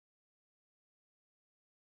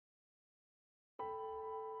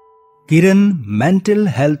KIRAN Mental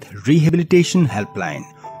Health Rehabilitation Helpline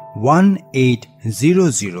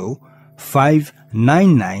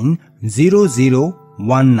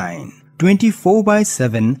 1800-599-0019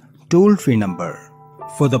 24/7 toll-free number.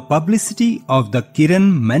 For the publicity of the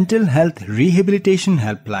KIRAN Mental Health Rehabilitation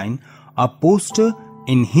Helpline, a poster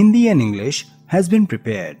in Hindi and English has been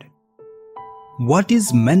prepared. What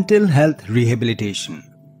is mental health rehabilitation?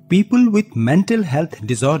 People with mental health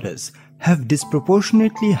disorders have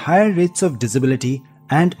disproportionately higher rates of disability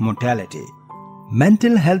and mortality.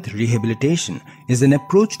 Mental health rehabilitation is an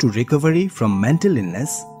approach to recovery from mental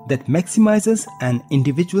illness that maximizes an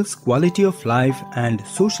individual's quality of life and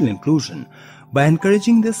social inclusion by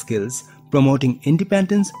encouraging their skills, promoting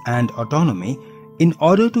independence and autonomy in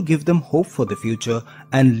order to give them hope for the future,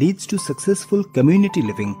 and leads to successful community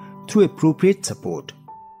living through appropriate support.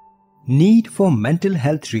 Need for mental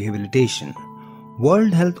health rehabilitation.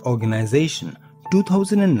 World Health Organization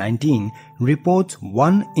 2019 reports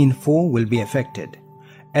 1 in 4 will be affected.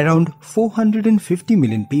 Around 450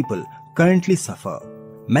 million people currently suffer.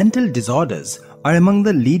 Mental disorders are among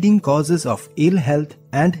the leading causes of ill health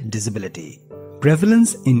and disability.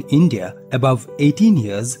 Prevalence in India above 18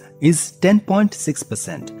 years is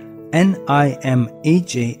 10.6%.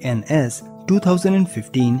 NIMHANS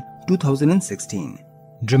 2015-2016.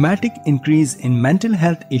 Dramatic increase in mental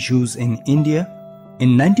health issues in India.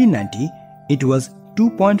 In 1990, it was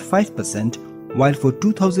 2.5%, while for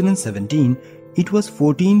 2017, it was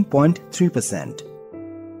 14.3%.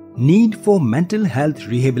 Need for mental health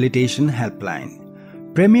rehabilitation helpline.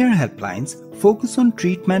 Premier helplines focus on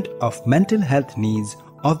treatment of mental health needs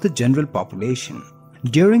of the general population.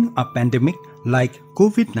 During a pandemic like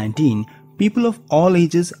COVID-19, people of all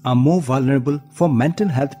ages are more vulnerable for mental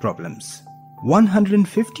health problems.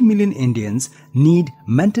 150 million Indians need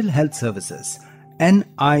mental health services.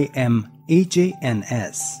 NIMHANS.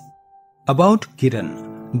 About KIRAN,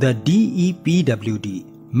 the DEPwD,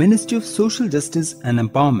 Ministry of Social Justice and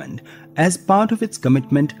Empowerment, as part of its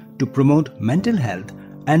commitment to promote mental health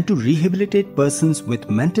and to rehabilitate persons with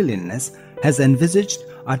mental illness, has envisaged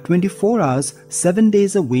a 24 hours, 7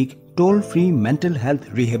 days a week toll-free mental health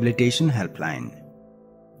rehabilitation helpline.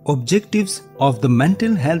 Objectives of the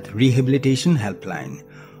Mental Health Rehabilitation Helpline: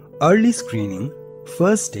 early screening,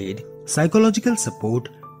 first aid, psychological support,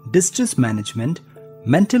 distress management,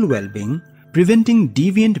 mental well-being, preventing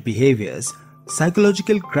deviant behaviors,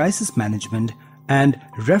 psychological crisis management, and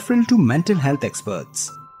referral to mental health experts.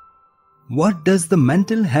 What does the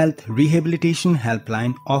Mental Health Rehabilitation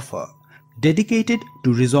Helpline offer? Dedicated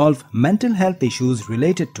to resolve mental health issues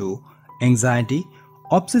related to anxiety,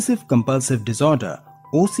 obsessive-compulsive disorder,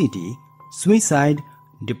 OCD, suicide,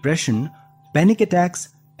 depression, panic attacks,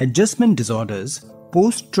 adjustment disorders,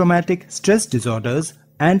 post-traumatic stress disorders,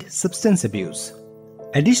 and substance abuse.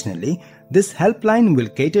 Additionally, this helpline will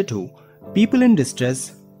cater to people in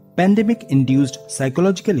distress, pandemic-induced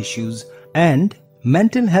psychological issues, and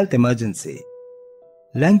mental health emergency.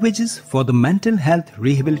 Languages for the Mental Health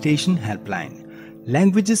Rehabilitation Helpline.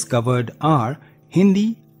 Languages covered are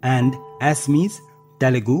Hindi and Assamese,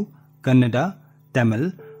 Telugu, Kannada,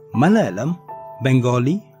 Tamil, Malayalam,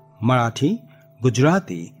 Bengali, Marathi,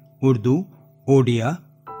 Gujarati, Urdu, Odia,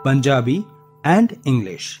 Punjabi, and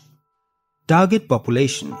English. Target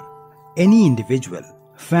population: any individual,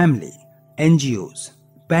 family, NGOs,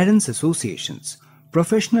 parents associations,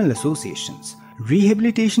 professional associations,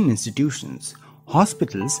 rehabilitation institutions,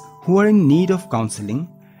 hospitals who are in need of counseling,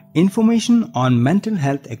 information on mental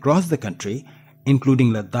health across the country,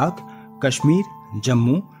 including Ladakh, Kashmir,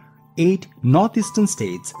 Jammu, 8 northeastern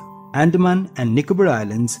states, Andaman and Nicobar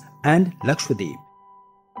Islands, and Lakshadweep.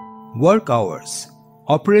 Work hours: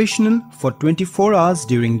 operational for 24 hours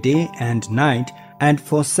during day and night and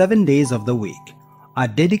for 7 days of the week. A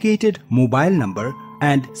dedicated mobile number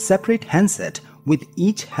and separate handset with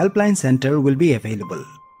each helpline center will be available.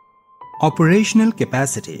 Operational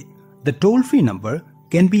capacity: the toll-free number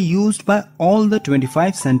can be used by all the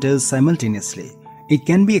 25 centers simultaneously. It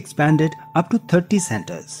can be expanded up to 30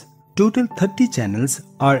 centers. Total 30 channels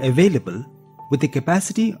are available with a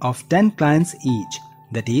capacity of 10 clients each.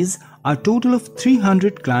 That is, a total of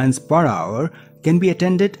 300 clients per hour can be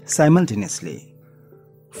attended simultaneously.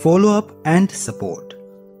 Follow-up and support.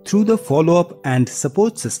 Through the follow-up and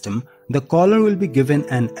support system, the caller will be given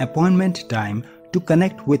an appointment time to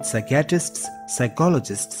connect with psychiatrists,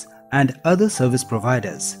 psychologists, and other service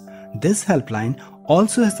providers. This helpline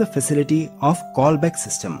also has the facility of callback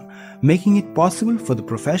system, making it possible for the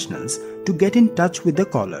professionals to get in touch with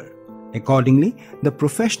the caller. Accordingly, the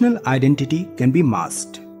professional identity can be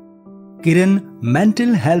masked. KIRAN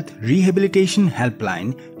Mental Health Rehabilitation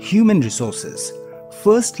Helpline Human Resources.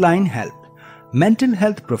 First line help. Mental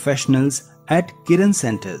health professionals at KIRAN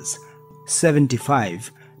centers.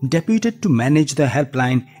 75 deputed to manage the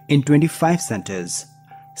helpline in 25 centers.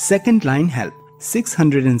 Second line help.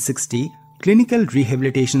 660 clinical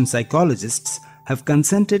rehabilitation psychologists have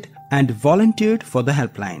consented and volunteered for the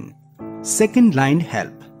helpline. Second line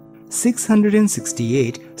help.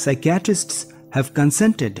 668 psychiatrists have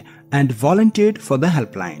consented and volunteered for the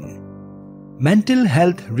helpline. Mental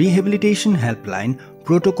Health Rehabilitation Helpline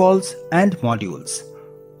Protocols and Modules.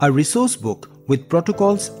 A resource book with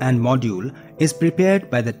protocols and module is prepared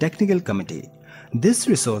by the technical committee. This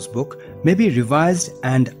resource book may be revised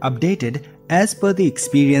and updated as per the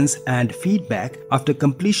experience and feedback after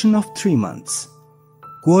completion of 3 months.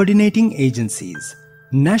 Coordinating agencies.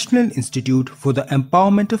 National Institute for the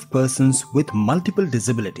Empowerment of Persons with Multiple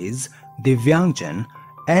Disabilities, Divyangjan,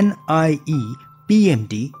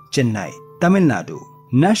 NIEPMD, Chennai, Tamil Nadu.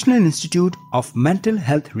 National Institute of Mental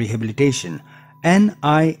Health Rehabilitation,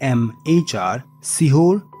 NIMHR,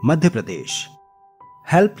 Sihor, Madhya Pradesh.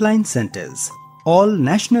 Helpline Centers. All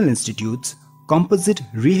national institutes, composite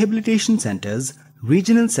rehabilitation centers,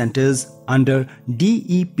 regional centers under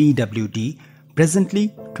DEPwD.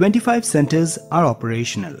 Presently, 25 centers are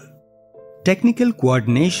operational. Technical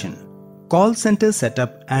coordination. Call center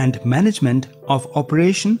setup and management of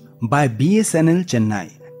operation by BSNL Chennai,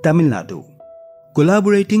 Tamil Nadu.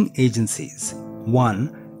 Collaborating agencies.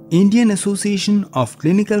 1. Indian Association of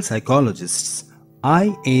Clinical Psychologists,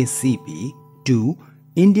 IACP. 2.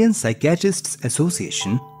 Indian Psychiatrists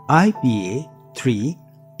Association, IPA. 3.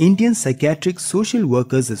 Indian Psychiatric Social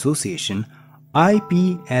Workers Association,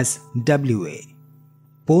 IPSWA.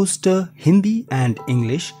 Poster Hindi and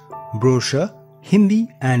English, brochure Hindi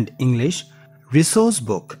and English, resource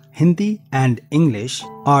book Hindi and English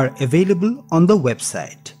are available on the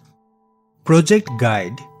website. Project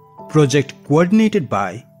Guide. Project coordinated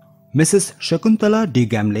by Mrs. Shakuntala D.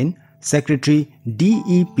 Gamlin, Secretary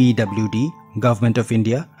DEPwD, Government of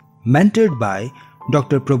India, mentored by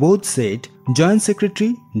Dr. Prabodh Seth, Joint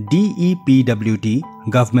Secretary DEPwD,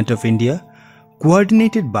 Government of India,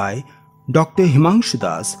 coordinated by Dr. Himanshu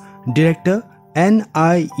Das, Director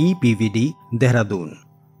NIEPwD, Dehradun.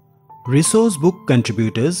 Resource book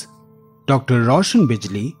contributors: Dr. Roshan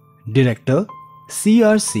Bijli, Director,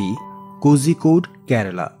 CRC, Kozhikode,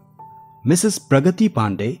 Kerala; Mrs. Pragati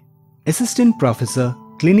Pandey, Assistant Professor,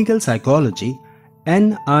 Clinical Psychology,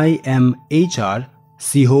 NIMHR,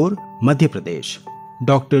 Sihor, Madhya Pradesh;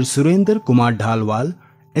 Dr. Surender Kumar Dhalwal,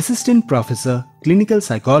 Assistant Professor, Clinical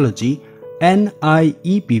Psychology,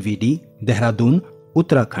 NIEPwD, Dehradun,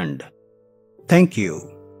 Uttarakhand. Thank you.